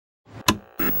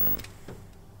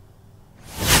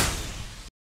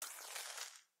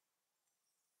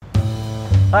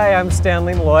Hi, I'm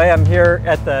Stanley Maloy. I'm here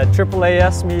at the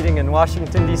AAAS meeting in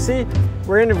Washington, D.C.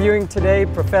 We're interviewing today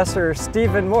Professor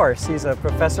Stephen Morse. He's a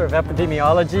professor of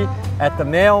epidemiology at the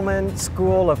Mailman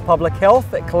School of Public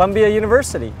Health at Columbia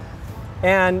University.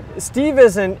 And Steve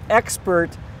is an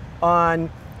expert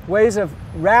on ways of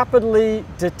rapidly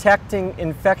detecting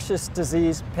infectious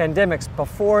disease pandemics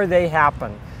before they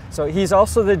happen. So he's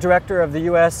also the director of the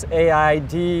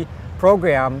USAID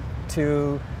program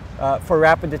for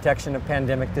rapid detection of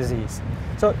pandemic disease.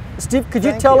 So Steve, could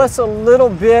you tell us a little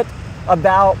bit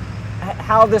about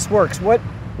how this works?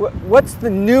 What's the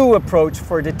new approach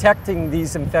for detecting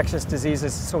these infectious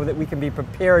diseases so that we can be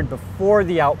prepared before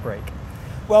the outbreak?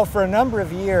 Well, for a number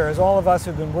of years, all of us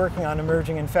have been working on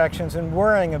emerging infections and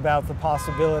worrying about the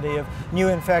possibility of new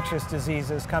infectious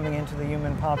diseases coming into the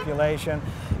human population.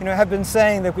 Have been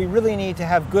saying that we really need to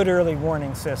have good early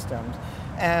warning systems.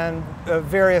 And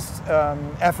various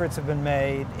efforts have been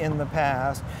made in the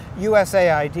past.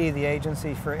 USAID, the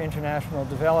Agency for International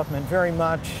Development, very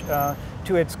much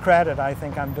to its credit, I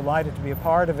think I'm delighted to be a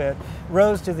part of it,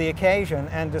 rose to the occasion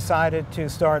and decided to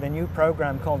start a new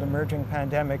program called Emerging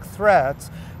Pandemic Threats,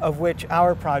 of which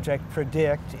our project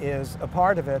PREDICT is a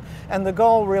part of it. And the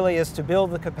goal really is to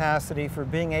build the capacity for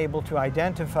being able to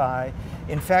identify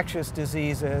infectious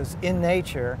diseases in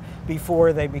nature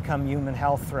before they become human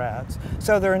health threats.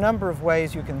 So there are a number of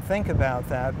ways you can think about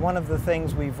that. One of the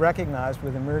things we've recognized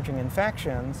with emerging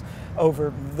infections,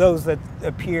 over those that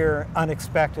appear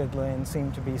unexpectedly and seem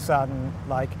to be sudden,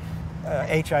 like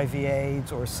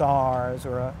HIV/AIDS or SARS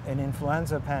or an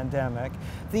influenza pandemic,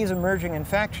 these emerging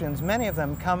infections, many of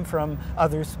them come from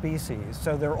other species.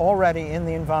 So they're already in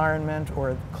the environment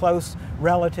or close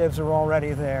relatives are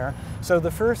already there. So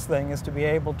the first thing is to be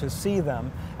able to see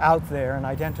them out there and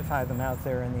identify them out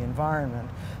there in the environment.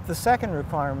 The second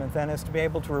requirement then is to be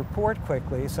able to report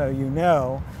quickly so you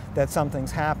know that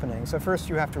something's happening. So first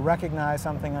you have to recognize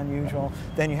something unusual,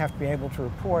 then you have to be able to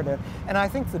report it. And I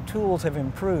think the tools have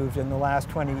improved in the last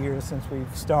 20 years since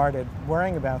we've started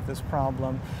worrying about this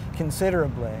problem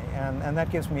considerably. And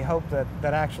that gives me hope that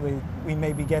actually we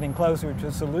may be getting closer to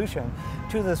a solution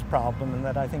to this problem, and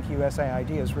that I think USAID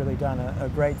has really done a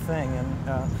great thing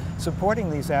in supporting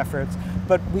these efforts.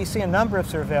 But we see a number of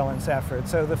surveillance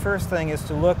efforts. So the first thing is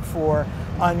to look for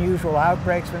unusual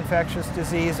outbreaks of infectious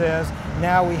diseases.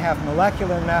 Now we have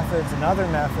molecular methods and other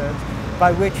methods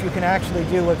by which you can actually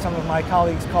do what some of my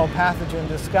colleagues call pathogen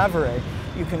discovery.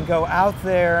 You can go out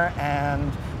there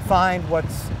and find what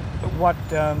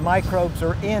microbes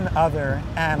are in other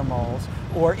animals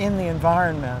or in the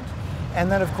environment. And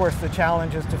then, of course, the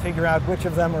challenge is to figure out which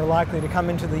of them are likely to come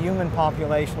into the human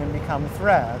population and become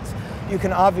threats. You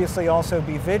can obviously also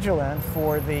be vigilant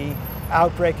for the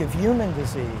outbreak of human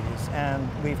disease, and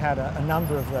we've had a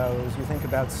number of those. You think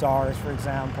about SARS, for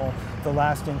example, the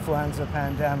last influenza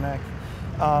pandemic.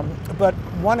 But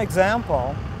one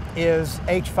example is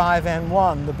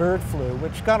H5N1, the bird flu,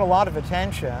 which got a lot of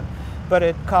attention, but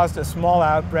it caused a small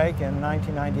outbreak in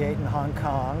 1998 in Hong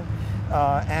Kong.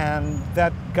 And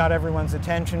that got everyone's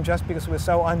attention just because it was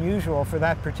so unusual for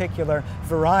that particular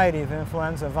variety of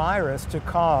influenza virus to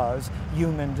cause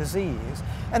human disease.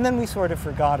 And then we sort of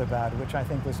forgot about it, which I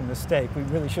think was a mistake. We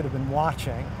really should have been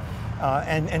watching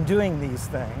and doing these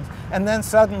things. And then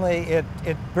suddenly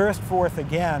it burst forth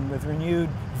again with renewed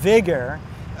vigor,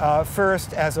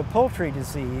 first as a poultry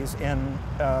disease in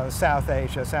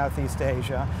Southeast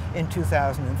Asia in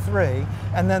 2003,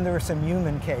 and then there were some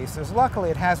human cases.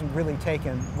 Luckily, it hasn't really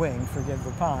taken wing, forgive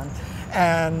the pun,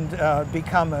 and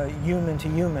become a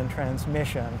human-to-human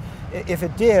transmission. If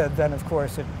it did, then of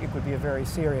course it would be a very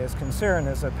serious concern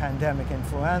as a pandemic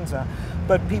influenza,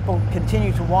 but people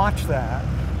continue to watch that.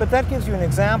 But that gives you an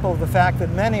example of the fact that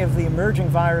many of the emerging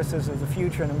viruses of the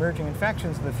future and emerging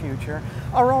infections of the future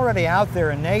are already out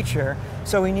there in nature,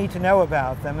 so we need to know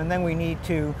about them, and then we need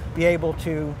to be able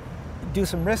to do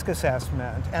some risk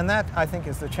assessment, and that, I think,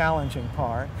 is the challenging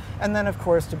part. And then, of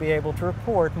course, to be able to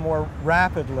report more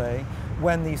rapidly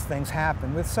when these things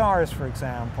happen. With SARS, for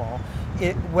example,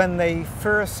 when they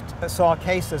first saw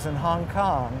cases in Hong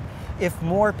Kong, if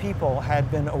more people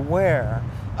had been aware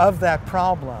of that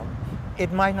problem,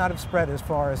 it might not have spread as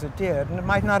far as it did, and it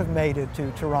might not have made it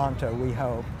to Toronto, we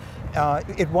hope.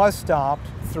 It was stopped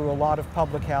through a lot of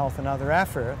public health and other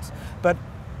efforts, but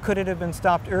could it have been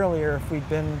stopped earlier if we'd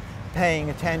been paying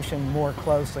attention more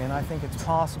closely? And I think it's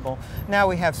possible. Now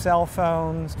we have cell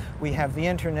phones, we have the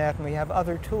internet, and we have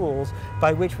other tools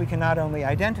by which we can not only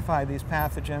identify these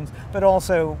pathogens, but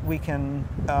also we can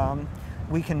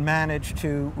manage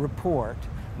to report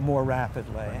more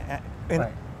rapidly in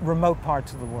remote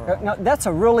parts of the world. Now, that's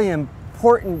a really important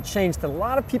important change that a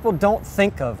lot of people don't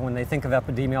think of when they think of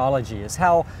epidemiology is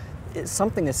how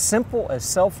something as simple as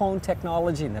cell phone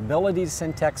technology and the ability to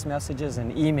send text messages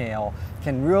and email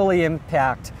can really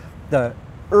impact the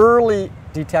early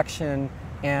detection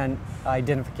and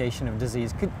identification of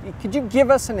disease. Could you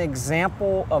give us an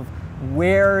example of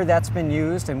where that's been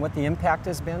used and what the impact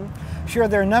has been? Sure,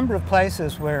 there are a number of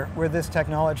places where this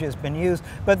technology has been used,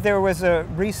 but there was a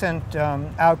recent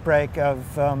outbreak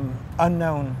of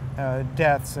unknown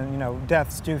deaths, and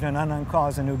deaths due to an unknown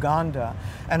cause in Uganda,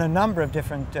 and a number of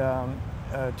different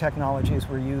technologies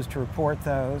were used to report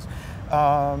those.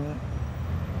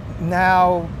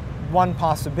 Now, one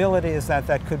possibility is that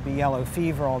that could be yellow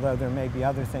fever, although there may be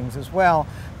other things as well.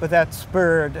 But that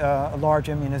spurred a large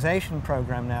immunization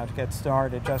program now to get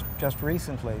started just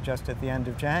recently, just at the end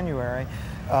of January,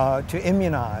 to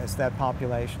immunize that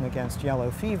population against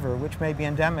yellow fever, which may be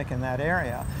endemic in that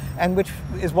area, and which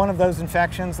is one of those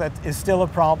infections that is still a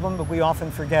problem, but we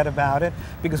often forget about it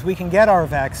because we can get our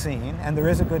vaccine, and there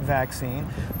is a good vaccine,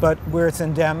 but where it's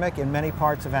endemic in many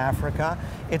parts of Africa,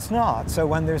 it's not. So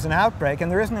when there's an outbreak, and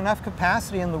there isn't enough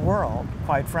capacity in the world,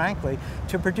 quite frankly,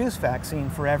 to produce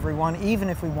vaccine for everyone, even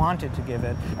if we wanted to give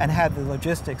it and had the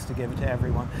logistics to give it to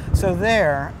everyone. So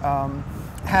there,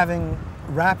 having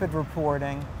rapid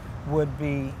reporting would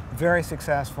be very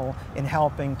successful in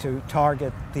helping to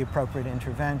target the appropriate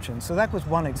intervention. So that was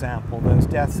one example, those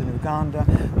deaths in Uganda.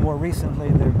 More recently,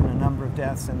 there have been a number of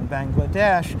deaths in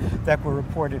Bangladesh that were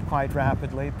reported quite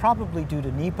rapidly, probably due to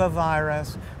Nipah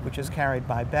virus, which is carried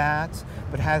by bats,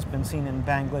 but has been seen in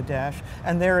Bangladesh.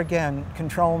 And there again,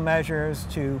 control measures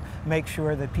to make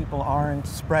sure that people aren't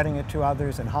spreading it to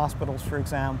others in hospitals, for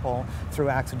example, through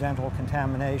accidental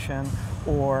contamination,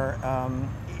 or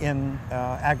in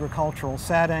agricultural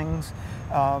settings,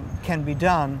 can be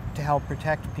done to help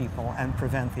protect people and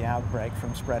prevent the outbreak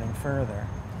from spreading further.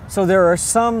 So there are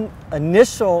some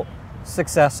initial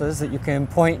successes that you can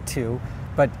point to,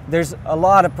 but there's a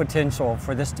lot of potential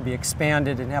for this to be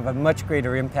expanded and have a much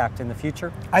greater impact in the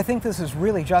future? I think this is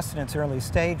really just in its early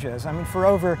stages. I mean, for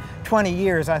over 20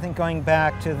 years, I think going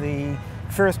back to the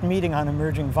first meeting on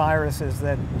emerging viruses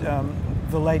that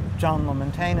the late John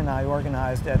LaMontagne and I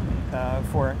organized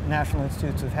for National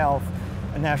Institutes of Health,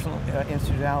 National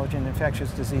Institute of Allergy and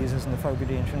Infectious Diseases and the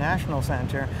Fogarty International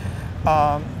Center.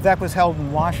 That was held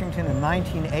in Washington in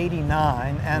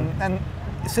 1989, and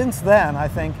since then, I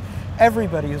think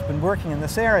everybody who's been working in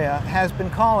this area has been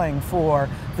calling for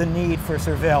the need for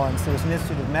surveillance. There was an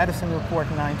Institute of Medicine report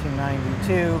in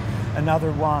 1992,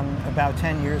 another one about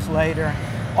 10 years later.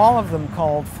 All of them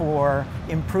called for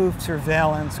improved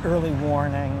surveillance, early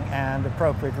warning, and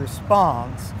appropriate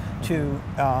response to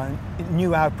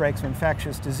new outbreaks of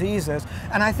infectious diseases.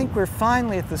 And I think we're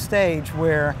finally at the stage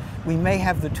where we may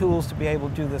have the tools to be able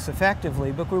to do this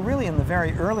effectively, but we're really in the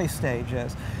very early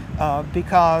stages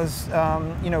because,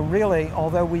 really,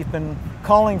 although we've been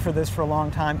calling for this for a long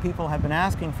time, people have been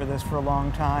asking for this for a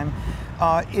long time,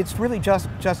 it's really just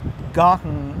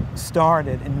gotten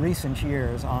started in recent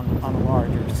years on a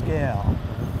larger scale.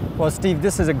 Well, Steve,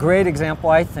 this is a great example,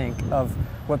 I think, of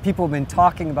what people have been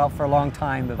talking about for a long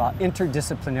time about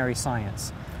interdisciplinary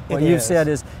science. What you've said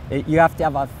is you have to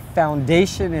have a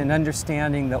foundation in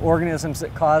understanding the organisms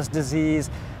that cause disease,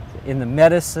 in the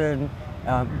medicine,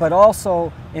 but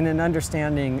also in an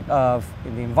understanding of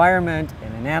the environment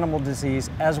and an animal disease,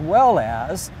 as well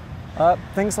as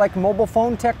things like mobile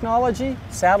phone technology,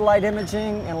 satellite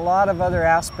imaging, and a lot of other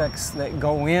aspects that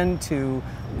go into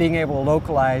being able to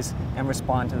localize and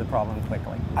respond to the problem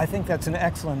quickly. I think that's an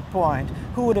excellent point.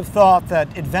 Who would have thought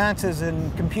that advances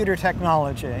in computer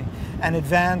technology and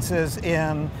advances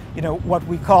in what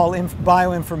we call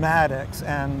bioinformatics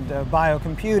and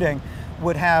biocomputing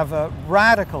would have a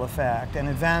radical effect, and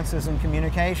advances in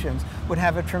communications would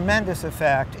have a tremendous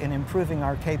effect in improving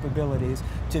our capabilities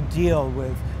to deal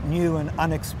with new and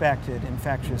unexpected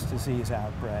infectious disease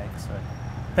outbreaks.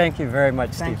 Thank you very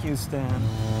much, Steve. Thank you,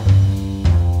 Stan.